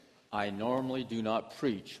I normally do not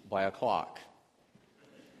preach by a clock.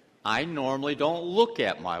 I normally don't look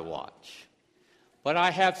at my watch. But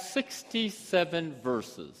I have 67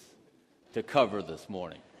 verses to cover this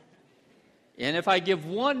morning. And if I give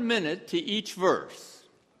 1 minute to each verse,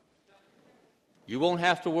 you won't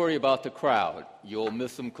have to worry about the crowd. You'll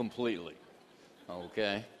miss them completely.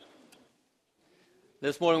 Okay?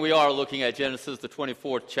 This morning we are looking at Genesis, the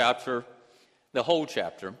 24th chapter, the whole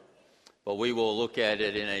chapter, but we will look at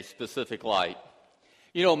it in a specific light.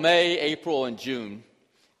 You know, May, April, and June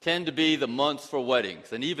tend to be the months for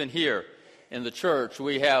weddings. And even here in the church,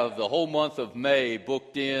 we have the whole month of May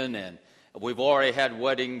booked in, and we've already had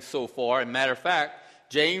weddings so far. As a matter of fact,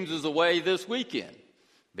 James is away this weekend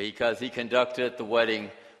because he conducted the wedding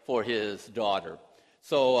for his daughter.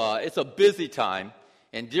 So it's a busy time.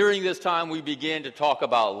 And during this time, we begin to talk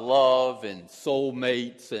about love and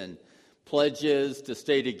soulmates and pledges to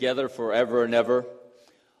stay together forever and ever.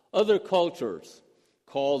 Other cultures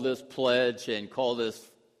call this pledge and call this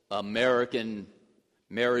American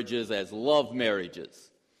marriages as love marriages.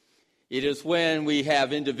 It is when we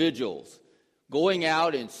have individuals going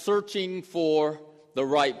out and searching for the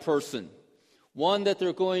right person, one that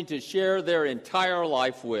they're going to share their entire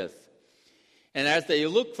life with. And as they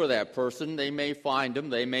look for that person, they may find him,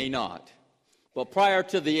 they may not. But prior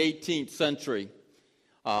to the 18th century,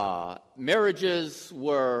 marriages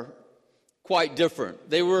were quite different.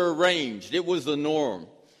 They were arranged. It was the norm.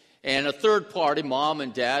 And a third party, mom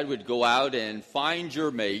and dad, would go out and find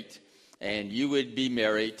your mate, and you would be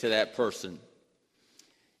married to that person.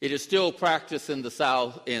 It is still practiced in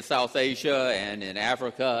South Asia and in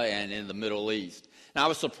Africa and in the Middle East. Now, I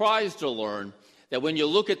was surprised to learn that when you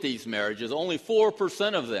look at these marriages, only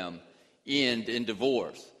 4% of them end in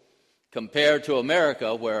divorce, compared to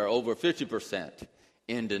America, where over 50%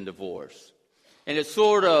 end in divorce. And it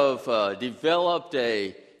sort of developed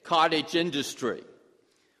a cottage industry.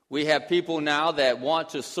 We have people now that want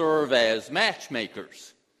to serve as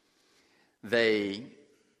matchmakers. They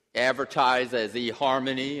advertise as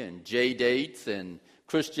eHarmony and J-Dates and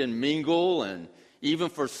Christian Mingle, and even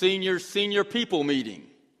for senior people meeting.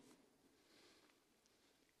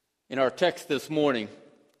 In our text this morning,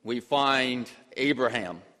 we find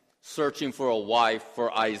Abraham searching for a wife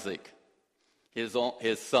for Isaac, his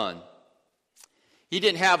son. He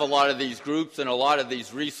didn't have a lot of these groups and a lot of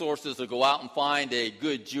these resources to go out and find a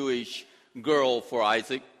good Jewish girl for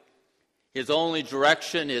Isaac. His only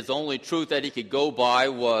direction, his only truth that he could go by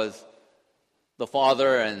was the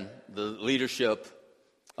father and the leadership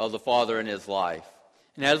of the father in his life.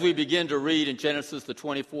 And as we begin to read in Genesis, the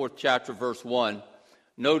 24th chapter, verse 1,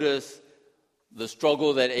 notice the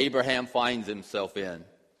struggle that Abraham finds himself in.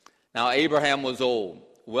 Now, Abraham was old,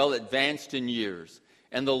 well advanced in years,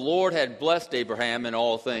 and the Lord had blessed Abraham in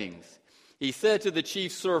all things. He said to the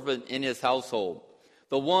chief servant in his household,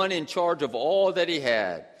 the one in charge of all that he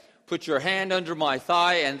had, put your hand under my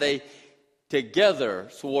thigh, and they together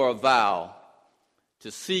swore a vow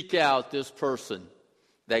to seek out this person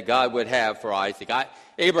that God would have for Isaac.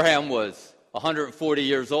 Abraham was 140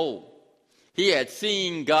 years old. He had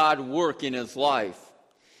seen God work in his life.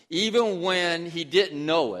 Even when he didn't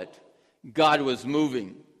know it, God was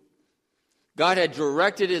moving. God had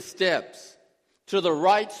directed his steps to the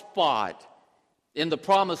right spot in the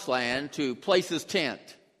promised land to place his tent.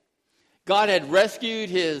 God had rescued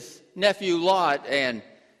his nephew Lot and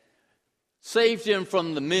saved him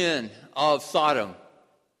from the men of Sodom.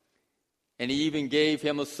 And he even gave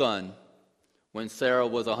him a son when Sarah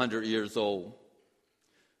was 100 years old.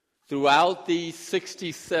 Throughout these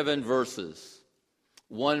 67 verses,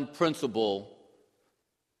 one principle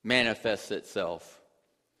manifests itself.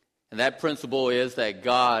 And that principle is that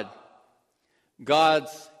God's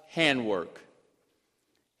handwork,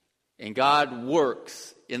 and God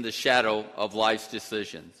works in the shadow of life's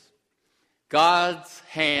decisions. God's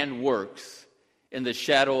hand works in the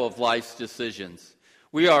shadow of life's decisions.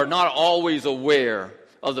 We are not always aware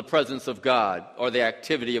of the presence of God or the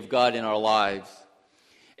activity of God in our lives.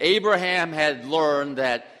 Abraham had learned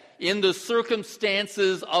that in the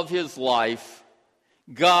circumstances of his life,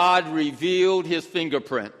 God revealed his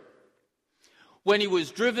fingerprint. When he was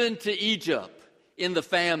driven to Egypt in the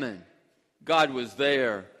famine, God was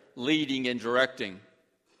there leading and directing.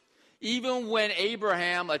 Even when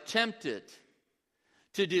Abraham attempted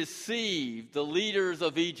to deceive the leaders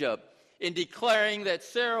of Egypt in declaring that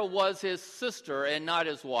Sarah was his sister and not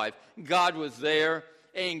his wife, God was there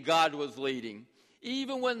and God was leading.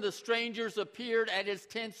 Even when the strangers appeared at his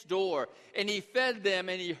tent's door and he fed them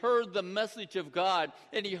and he heard the message of God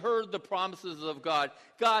and he heard the promises of God,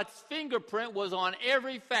 God's fingerprint was on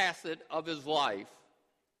every facet of his life.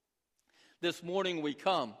 This morning we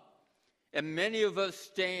come And many of us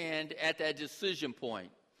stand at that decision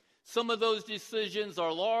point. Some of those decisions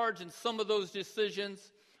are large, and some of those decisions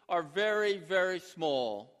are very, very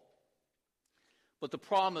small. But the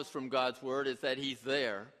promise from God's word is that he's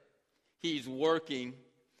there. He's working.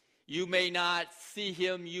 You may not see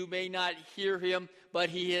him, you may not hear him, but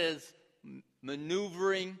he is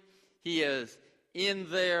maneuvering. He is in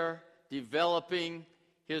there developing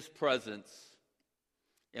his presence.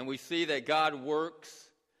 And we see that God works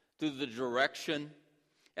through the direction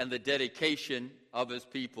and the dedication of his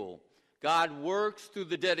people. God works through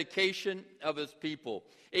the dedication of his people.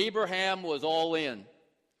 Abraham was all in,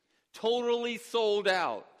 totally sold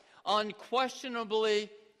out, unquestionably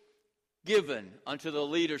given unto the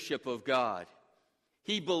leadership of God.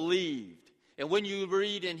 He believed. And when you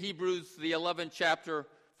read in Hebrews, the 11th chapter,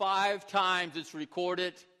 5 times it's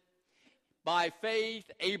recorded, by faith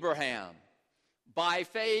Abraham, by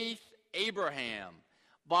faith Abraham,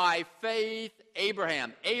 by faith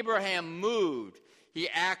Abraham. Abraham moved. He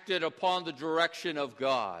acted upon the direction of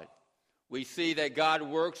God. We see that God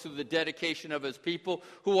works through the dedication of his people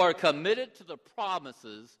who are committed to the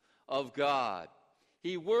promises of God.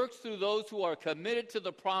 He works through those who are committed to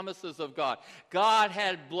the promises of God. God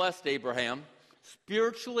had blessed Abraham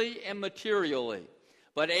spiritually and materially,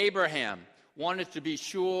 but Abraham wanted to be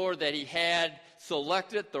sure that he had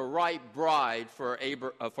selected the right bride for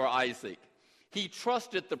Isaac. He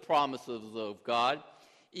trusted the promises of God,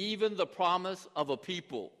 even the promise of a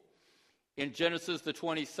people. In Genesis, the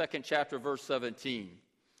 22nd chapter, verse 17,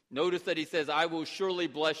 notice that he says, I will surely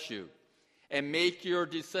bless you and make your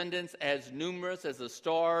descendants as numerous as the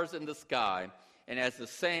stars in the sky and as the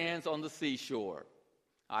sands on the seashore.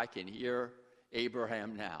 I can hear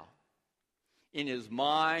Abraham now. In his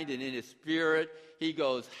mind and in his spirit, he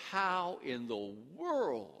goes, how in the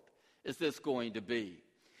world is this going to be?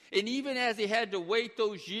 And even as he had to wait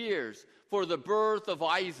those years for the birth of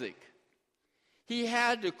Isaac, he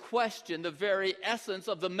had to question the very essence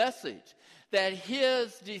of the message, that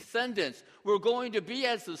his descendants were going to be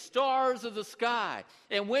as the stars of the sky.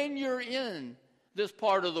 And when you're in this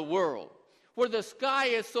part of the world, where the sky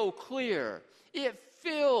is so clear, it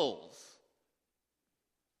fills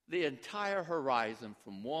the entire horizon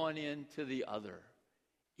from one end to the other.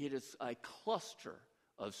 It is a cluster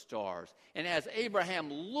of stars. And as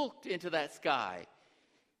Abraham looked into that sky,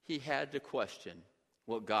 he had to question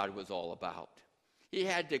what God was all about. He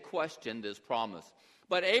had to question this promise.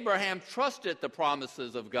 But Abraham trusted the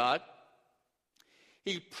promises of God.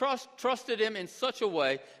 He trusted him in such a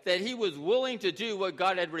way that he was willing to do what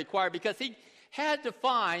God had required, because he had to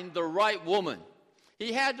find the right woman.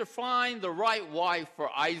 He had to find the right wife for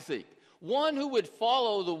Isaac, one who would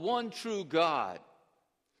follow the one true God.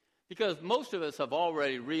 Because most of us have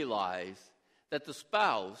already realized that the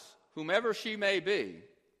spouse, whomever she may be,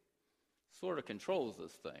 sort of controls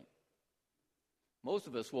this thing. Most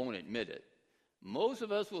of us won't admit it. Most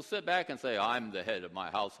of us will sit back and say, I'm the head of my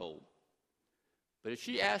household. But if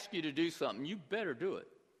she asks you to do something, you better do it.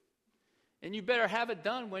 And you better have it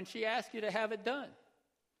done when she asks you to have it done.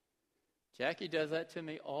 Jackie does that to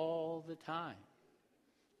me all the time.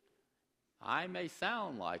 I may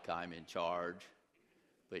sound like I'm in charge,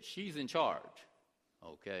 but she's in charge,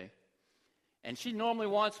 okay? And she normally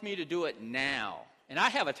wants me to do it now. And I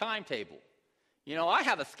have a timetable. You know, I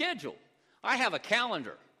have a schedule. I have a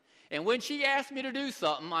calendar. And when she asks me to do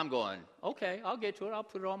something, I'm going, okay, I'll get to it. I'll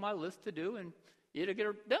put it on my list to do, and it'll get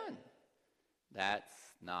it done. That's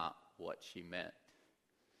not what she meant.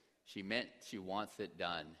 She meant she wants it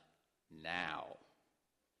done now.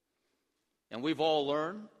 And we've all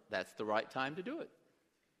learned that's the right time to do it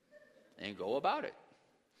and go about it.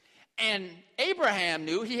 And Abraham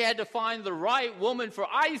knew he had to find the right woman for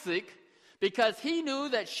Isaac, because he knew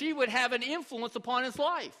that she would have an influence upon his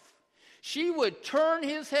life. She would turn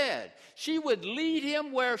his head. She would lead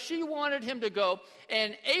him where she wanted him to go.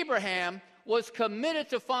 And Abraham was committed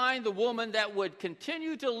to find the woman that would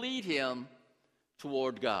continue to lead him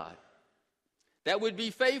toward God, that would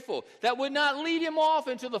be faithful, that would not lead him off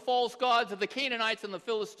into the false gods of the Canaanites and the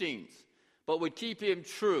Philistines, but would keep him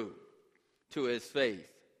true to his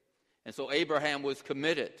faith. And so Abraham was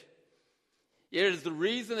committed. It is the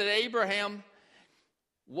reason that Abraham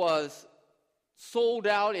was sold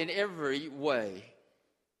out in every way.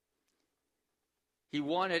 He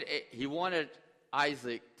wanted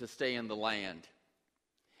Isaac to stay in the land.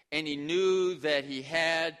 And he knew that he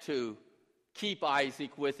had to keep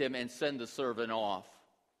Isaac with him and send the servant off,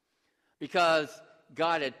 because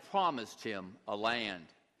God had promised him a land.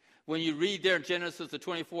 When you read there in Genesis, the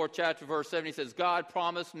 24th chapter, verse 7, he says, God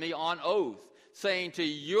promised me on oath saying to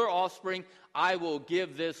your offspring, I will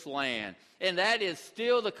give this land. And that is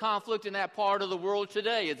still the conflict in that part of the world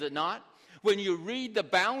today, is it not? When you read the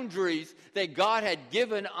boundaries that God had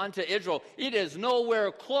given unto Israel, it is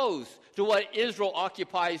nowhere close to what Israel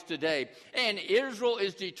occupies today. And Israel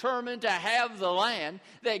is determined to have the land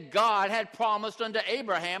that God had promised unto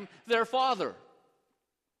Abraham, their father.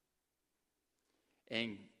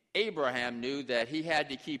 And Abraham knew that he had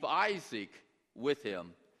to keep Isaac with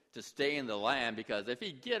him to stay in the land, because if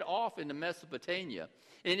he'd get off into Mesopotamia,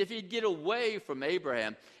 and if he'd get away from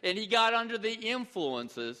Abraham, and he got under the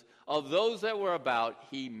influences of those that were about,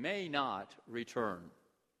 he may not return.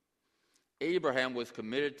 Abraham was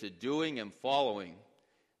committed to doing and following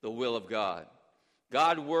the will of God.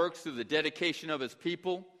 God works through the dedication of his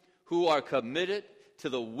people who are committed to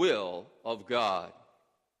the will of God.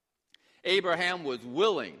 Abraham was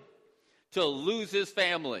willing to lose his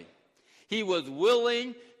family. He was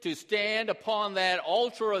willing to stand upon that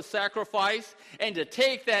altar of sacrifice and to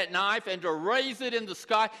take that knife and to raise it in the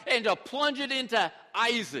sky and to plunge it into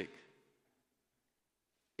Isaac,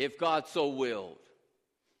 if God so willed.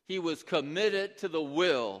 He was committed to the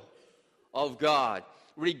will of God,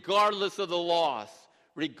 regardless of the loss,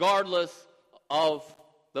 regardless of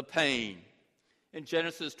the pain. In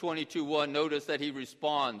Genesis 22:1, notice that he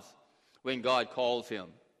responds when God calls him.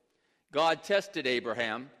 God tested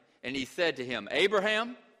Abraham, and he said to him,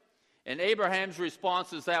 Abraham? And Abraham's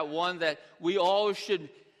response is that one that we all should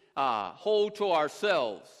hold to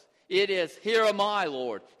ourselves. It is, here am I,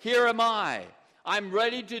 Lord. Here am I. I'm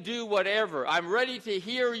ready to do whatever. I'm ready to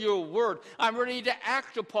hear your word. I'm ready to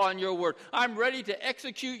act upon your word. I'm ready to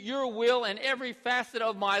execute your will in every facet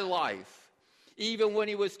of my life. Even when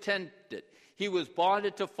he was tempted, he was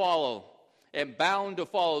bonded to follow and bound to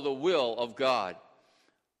follow the will of God.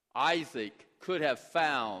 Isaac could have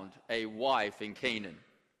found a wife in Canaan.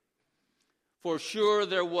 For sure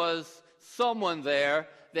there was someone there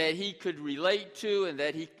that he could relate to and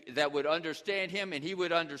that would understand him and he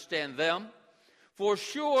would understand them. For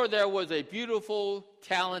sure there was a beautiful,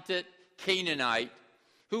 talented Canaanite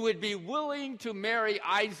who would be willing to marry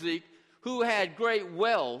Isaac, who had great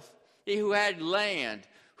wealth, who had land,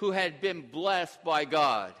 who had been blessed by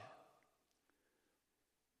God.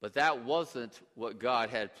 But that wasn't what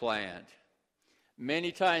God had planned.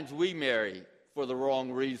 Many times we marry for the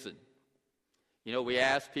wrong reason. You know, we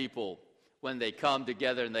ask people when they come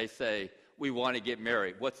together and they say, we want to get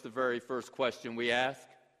married. What's the very first question we ask?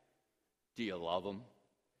 Do you love them?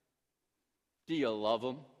 Do you love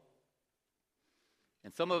them?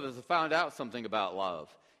 And some of us have found out something about love.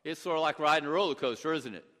 It's sort of like riding a roller coaster,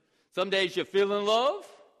 isn't it? Some days you feel in love.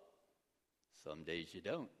 Some days you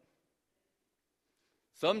don't.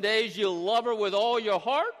 Some days you love her with all your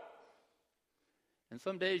heart. And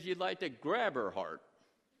some days you'd like to grab her heart.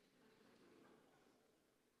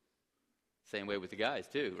 Same way with the guys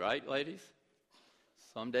too, right, ladies?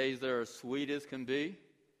 Some days they're as sweet as can be.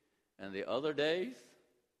 And the other days,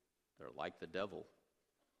 they're like the devil.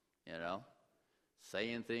 You know?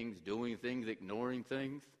 Saying things, doing things, ignoring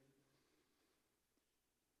things.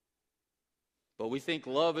 But we think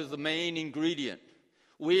love is the main ingredient.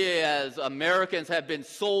 We as Americans have been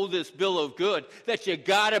sold this bill of goods that you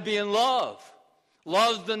got to be in love.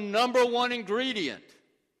 Love's the number one ingredient.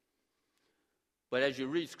 But as you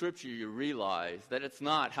read Scripture, you realize that it's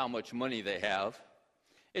not how much money they have.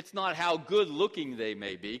 It's not how good looking they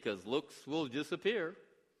may be, because looks will disappear.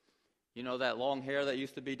 You know that long hair that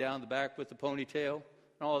used to be down the back with the ponytail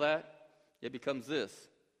and all that? It becomes this,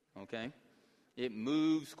 okay? It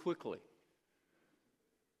moves quickly.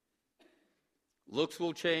 Looks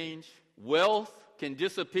will change. Wealth can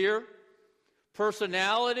disappear.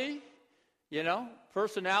 Personality,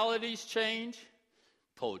 personalities change.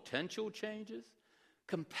 Potential changes.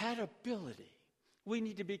 Compatibility. We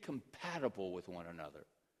need to be compatible with one another.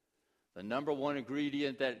 The number one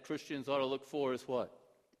ingredient that Christians ought to look for is what?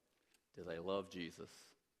 Do they love Jesus?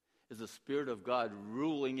 Is the Spirit of God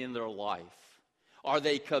ruling in their life? Are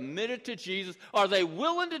they committed to Jesus? Are they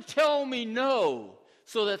willing to tell me no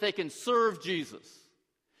so that they can serve Jesus?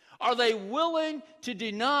 Are they willing to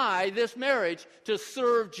deny this marriage to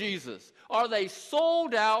serve Jesus? Are they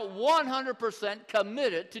sold out, 100%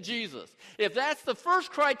 committed to Jesus? If that's the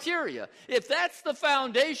first criteria, if that's the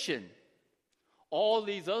foundation, all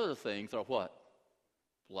these other things are what?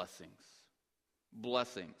 Blessings.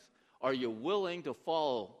 Blessings. Are you willing to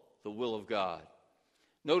follow the will of God?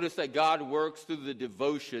 Notice that God works through the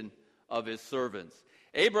devotion of his servants.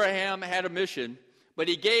 Abraham had a mission, but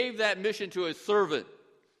he gave that mission to his servant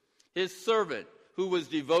who was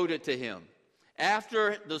devoted to him.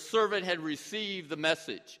 After the servant had received the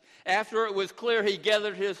message, After it was clear he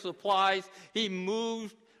gathered his supplies, he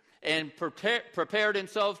moved and prepared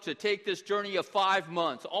himself to take this journey of 5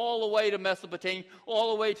 months, all the way to Mesopotamia,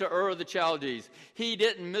 all the way to Ur of the Chaldees. He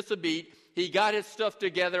didn't miss a beat. He got his stuff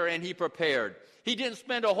together and he prepared. He didn't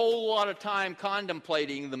spend a whole lot of time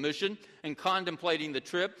contemplating the mission and contemplating the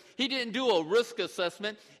trip. He didn't do a risk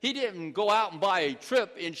assessment. He didn't go out and buy a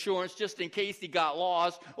trip insurance just in case he got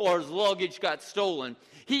lost or his luggage got stolen.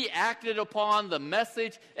 He acted upon the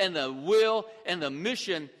message and the will and the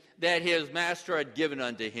mission that his master had given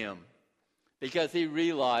unto him, because he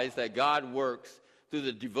realized that God works through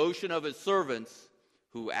the devotion of his servants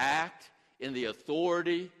who act in the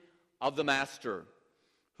authority of the master.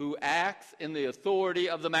 Who acts in the authority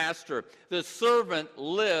of the master. The servant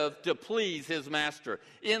lived to please his master.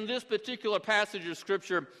 In this particular passage of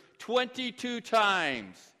Scripture, 22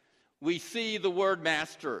 times we see the word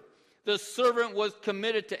master. The servant was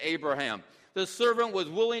committed to Abraham. The servant was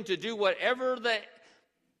willing to do whatever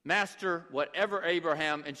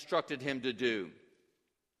Abraham instructed him to do.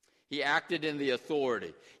 He acted in the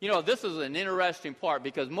authority. This is an interesting part,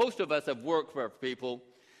 because most of us have worked for people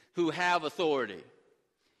who have authority.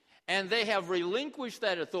 And they have relinquished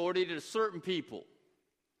that authority to certain people.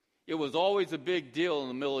 It was always a big deal in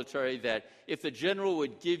the military that if the general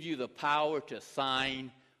would give you the power to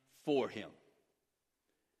sign for him.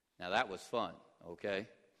 Now that was fun, okay?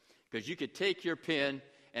 Because you could take your pen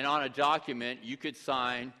and on a document you could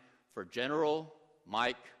sign for General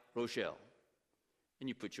Mike Rochelle. And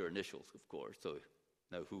you put your initials, of course, so you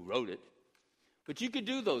know who wrote it. But you could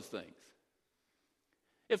do those things.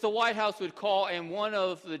 If the White House would call and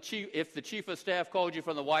if the chief of staff called you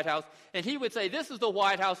from the White House and he would say, this is the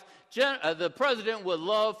White House, the president would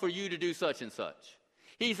love for you to do such and such.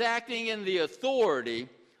 He's acting in the authority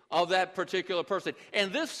of that particular person.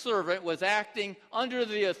 And this servant was acting under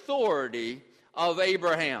the authority of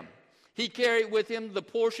Abraham. He carried with him the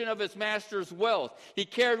portion of his master's wealth. He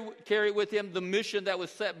carried with him the mission that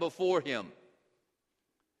was set before him.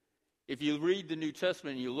 If you read the New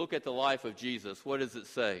Testament and you look at the life of Jesus, what does it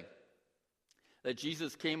say? That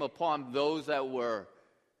Jesus came upon those that were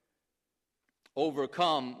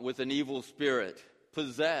overcome with an evil spirit,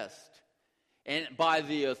 possessed. And by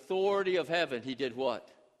the authority of heaven, he did what?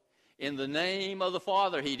 In the name of the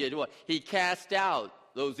Father, he did what? He cast out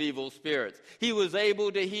those evil spirits. He was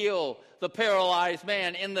able to heal the paralyzed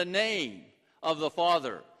man in the name of the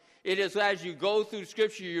Father. It is as you go through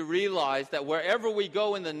Scripture, you realize that wherever we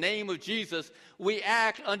go in the name of Jesus, we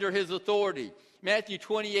act under his authority. Matthew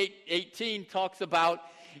 28:18 talks about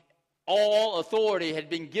all authority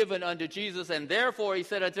had been given unto Jesus, and therefore he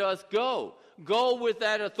said unto us, go. Go with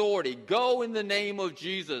that authority. Go in the name of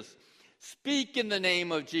Jesus. Speak in the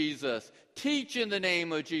name of Jesus. Teach in the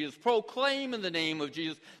name of Jesus. Proclaim in the name of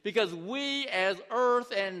Jesus. Because we as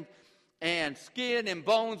earth and skin and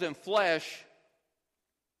bones and flesh,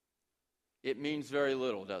 it means very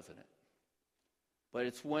little, doesn't it? But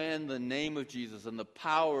it's when the name of Jesus and the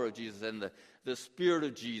power of Jesus and the Spirit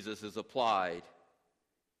of Jesus is applied,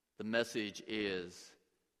 the message is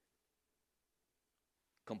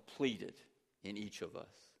completed in each of us.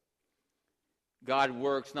 God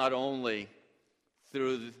works not only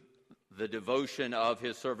through the devotion of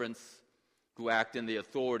his servants who act in the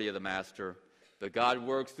authority of the master, but God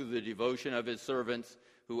works through the devotion of his servants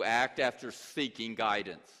who act after seeking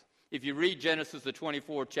guidance. If you read Genesis, the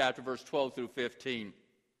 24th chapter, verse 12 through 15,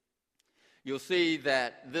 you'll see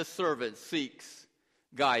that this servant seeks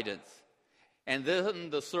guidance. And then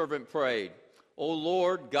the servant prayed, O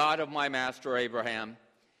Lord, God of my master Abraham,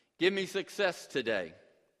 give me success today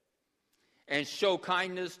and show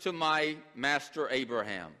kindness to my master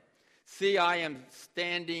Abraham. See, I am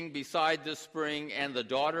standing beside this spring, and the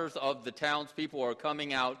daughters of the townspeople are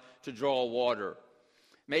coming out to draw water.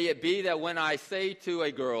 May it be that when I say to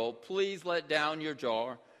a girl, please let down your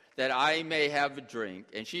jar, that I may have a drink,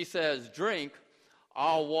 and she says, drink,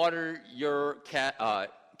 I'll water your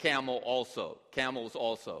camels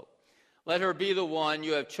also. Let her be the one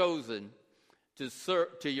you have chosen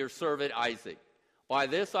to your servant Isaac. By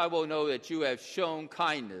this I will know that you have shown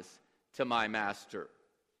kindness to my master.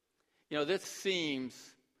 You know, this seems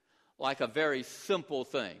like a very simple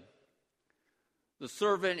thing. The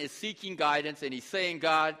servant is seeking guidance, and he's saying,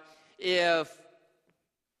 God, if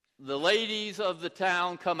the ladies of the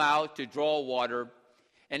town come out to draw water,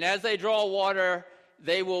 and as they draw water,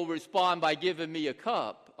 they will respond by giving me a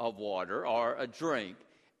cup of water or a drink,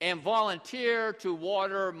 and volunteer to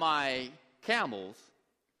water my camels,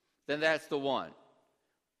 then that's the one.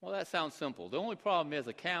 Well, that sounds simple. The only problem is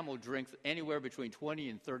a camel drinks anywhere between 20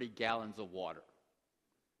 and 30 gallons of water.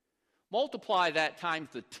 Multiply that times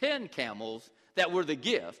the 10 camels that were the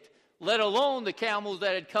gift, let alone the camels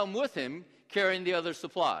that had come with him carrying the other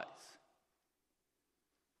supplies.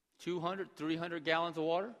 200, 300 gallons of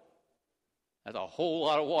water? That's a whole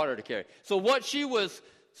lot of water to carry. So what she was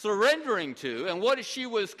surrendering to and what she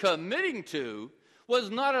was committing to was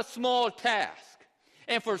not a small task.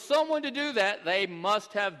 And for someone to do that, they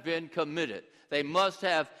must have been committed. They must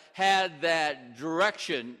have had that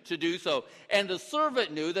direction to do so. And the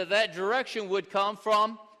servant knew that that direction would come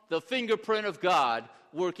from the fingerprint of God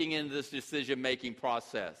working in this decision-making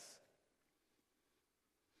process.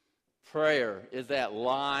 Prayer is that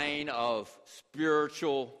line of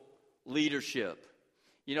spiritual leadership.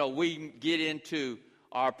 You know, we get into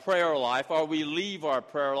our prayer life, or we leave our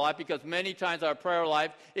prayer life, because many times our prayer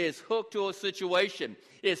life is hooked to a situation,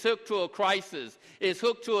 it's hooked to a crisis, it's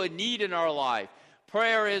hooked to a need in our life.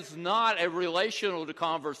 Prayer is not a relational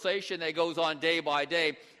conversation that goes on day by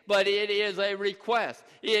day, but it is a request.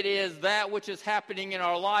 It is that which is happening in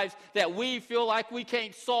our lives that we feel like we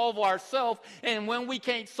can't solve ourselves, and when we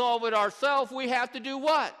can't solve it ourselves, we have to do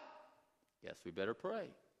what? Yes, we better pray.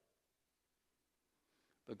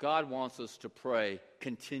 But God wants us to pray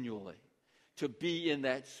continually, to be in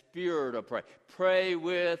that spirit of prayer. Pray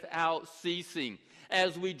without ceasing.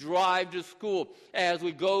 As we drive to school, as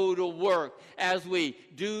we go to work, as we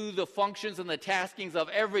do the functions and the taskings of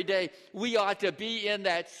every day, we ought to be in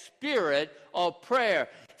that spirit of prayer,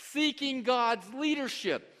 seeking God's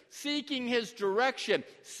leadership, seeking His direction,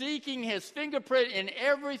 seeking His fingerprint in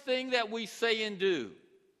everything that we say and do.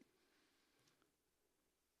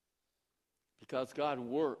 Because God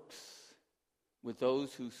works with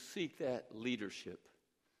those who seek that leadership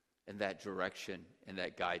and that direction and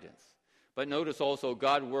that guidance. But notice also,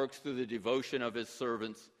 God works through the devotion of His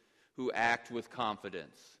servants who act with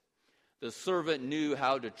confidence. The servant knew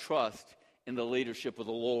how to trust in the leadership of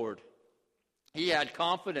the Lord. He had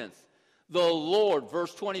confidence. The Lord,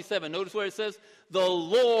 verse 27, notice where it says, the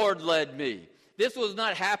Lord led me. This was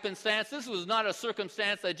not happenstance. This was not a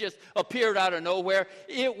circumstance that just appeared out of nowhere.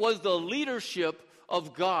 It was the leadership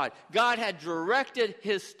of God. God had directed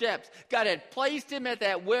his steps. God had placed him at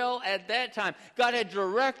that well at that time. God had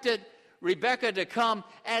directed Rebekah to come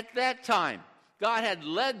at that time. God had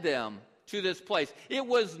led them to this place. It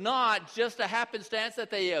was not just a happenstance that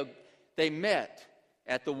they met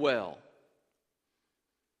at the well.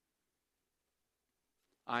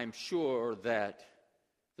 I'm sure that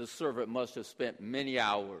the servant must have spent many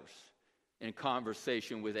hours in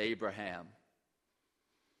conversation with Abraham.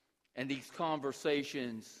 And these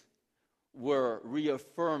conversations were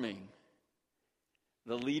reaffirming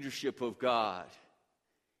the leadership of God.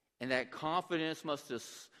 And that confidence must have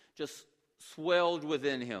just swelled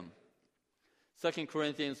within him. 2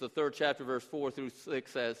 Corinthians, the 3rd chapter, verse 4 through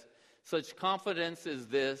 6 says, such confidence as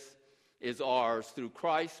this is ours through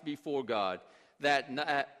Christ before God, that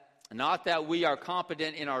not that we are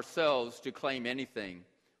competent in ourselves to claim anything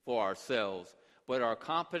for ourselves, but our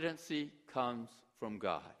competency comes from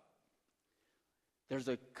God. There's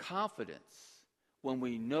a confidence when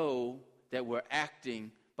we know that we're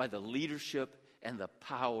acting by the leadership and the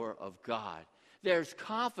power of God. There's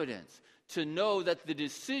confidence to know that the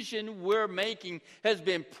decision we're making has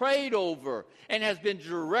been prayed over and has been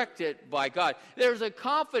directed by God. There's a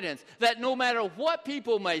confidence that no matter what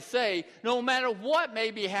people may say, no matter what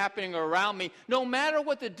may be happening around me, no matter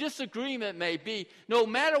what the disagreement may be, no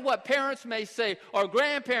matter what parents may say, or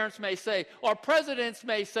grandparents may say, or presidents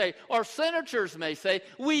may say, or senators may say,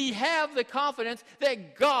 we have the confidence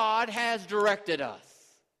that God has directed us.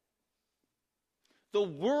 The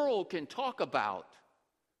world can talk about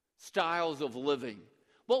styles of living,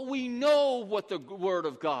 but we know what the Word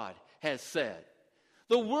of God has said.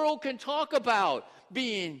 The world can talk about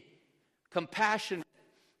being compassionate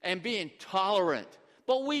and being tolerant,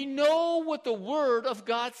 but we know what the Word of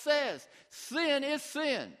God says. Sin is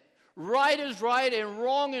sin. Right is right and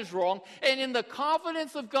wrong is wrong. And in the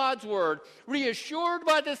confidence of God's Word, reassured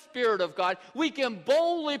by the Spirit of God, we can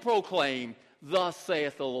boldly proclaim, thus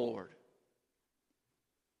saith the Lord.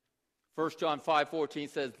 1 John 5:14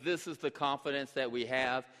 says, this is the confidence that we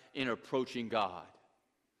have in approaching God.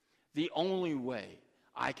 The only way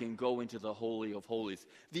I can go into the Holy of Holies,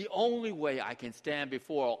 the only way I can stand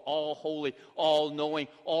before all holy, all-knowing,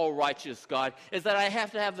 all-righteous God is that I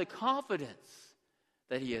have to have the confidence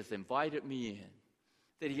that He has invited me in,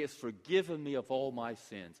 that He has forgiven me of all my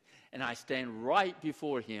sins, and I stand right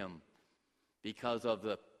before Him because of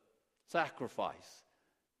the sacrifice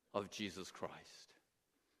of Jesus Christ.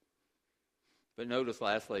 But notice,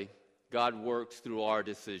 lastly, God works through our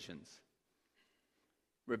decisions.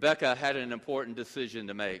 Rebekah had an important decision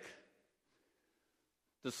to make.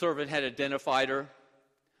 The servant had identified her.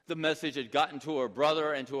 The message had gotten to her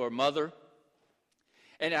brother and to her mother.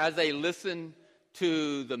 And as they listened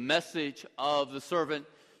to the message of the servant,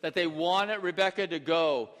 that they wanted Rebekah to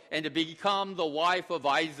go and to become the wife of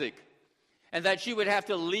Isaac, and that she would have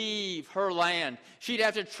to leave her land. She'd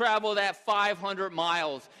have to travel that 500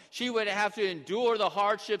 miles. She would have to endure the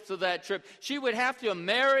hardships of that trip. She would have to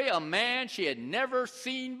marry a man she had never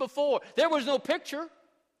seen before. There was no picture.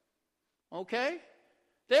 Okay?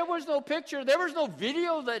 There was no picture. There was no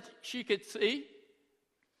video that she could see.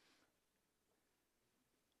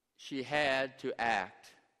 She had to act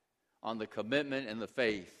on the commitment and the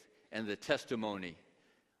faith and the testimony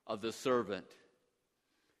of the servant.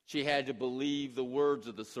 She had to believe the words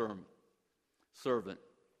of the servant.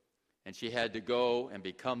 And she had to go and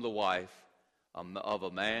become the wife of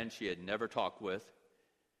a man she had never talked with.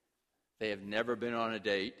 They have never been on a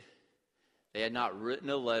date. They had not written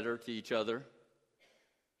a letter to each other.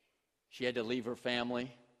 She had to leave her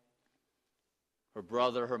family, her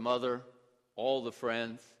brother, her mother, all the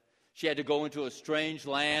friends. She had to go into a strange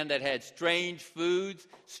land that had strange foods,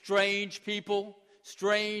 strange people,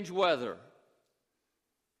 strange weather.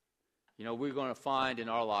 You know, we're going to find in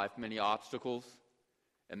our life many obstacles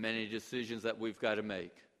and many decisions that we've got to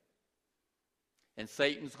make. And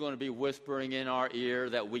Satan's going to be whispering in our ear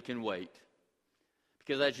that we can wait.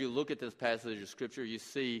 Because as you look at this passage of Scripture, you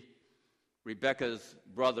see Rebekah's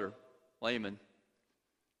brother, Laban,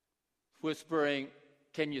 whispering,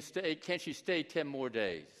 can she stay 10 more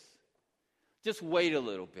days? Just wait a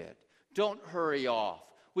little bit. Don't hurry off.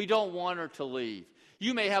 We don't want her to leave.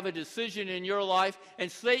 You may have a decision in your life,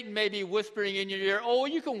 and Satan may be whispering in your ear, oh,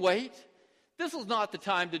 you can wait. This is not the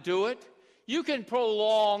time to do it. You can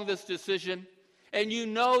prolong this decision, and you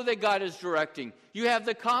know that God is directing. You have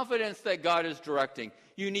the confidence that God is directing.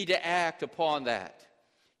 You need to act upon that.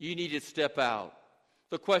 You need to step out.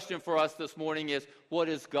 The question for us this morning is, what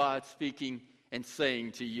is God speaking and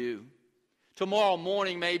saying to you? Tomorrow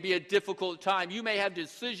morning may be a difficult time. You may have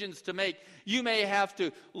decisions to make. You may have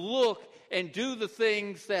to look and do the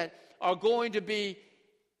things that are going to be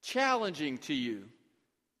challenging to you.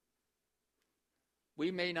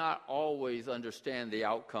 We may not always understand the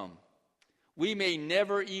outcome. We may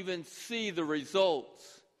never even see the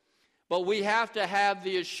results. But we have to have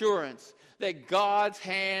the assurance that God's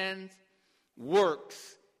hand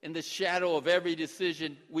works in the shadow of every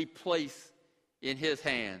decision we place in His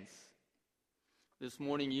hands. This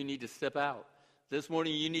morning you need to step out. This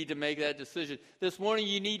morning you need to make that decision. This morning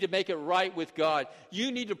you need to make it right with God.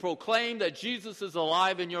 You need to proclaim that Jesus is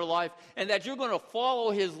alive in your life and that you're going to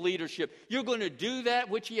follow His leadership. You're going to do that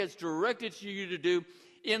which He has directed you to do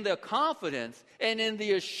in the confidence and in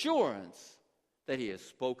the assurance that He has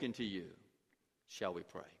spoken to you. Shall we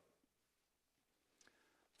pray?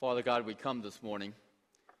 Father God, we come this morning.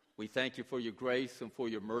 We thank You for Your grace and for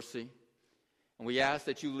Your mercy. And we ask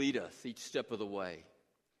that You lead us each step of the way.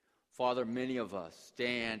 Father, many of us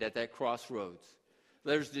stand at that crossroads.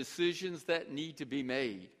 There's decisions that need to be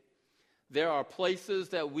made. There are places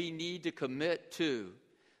that we need to commit to.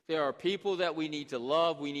 There are people that we need to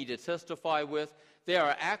love, we need to testify with. There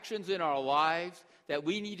are actions in our lives that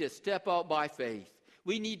we need to step out by faith.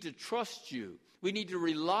 We need to trust You. We need to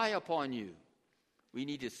rely upon You. We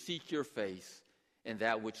need to seek Your face in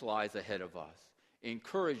that which lies ahead of us.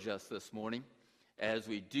 Encourage us this morning as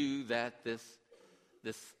we do that, this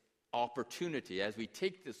opportunity, as we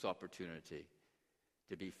take this opportunity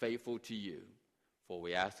to be faithful to You. For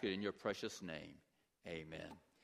we ask it in Your precious name. Amen.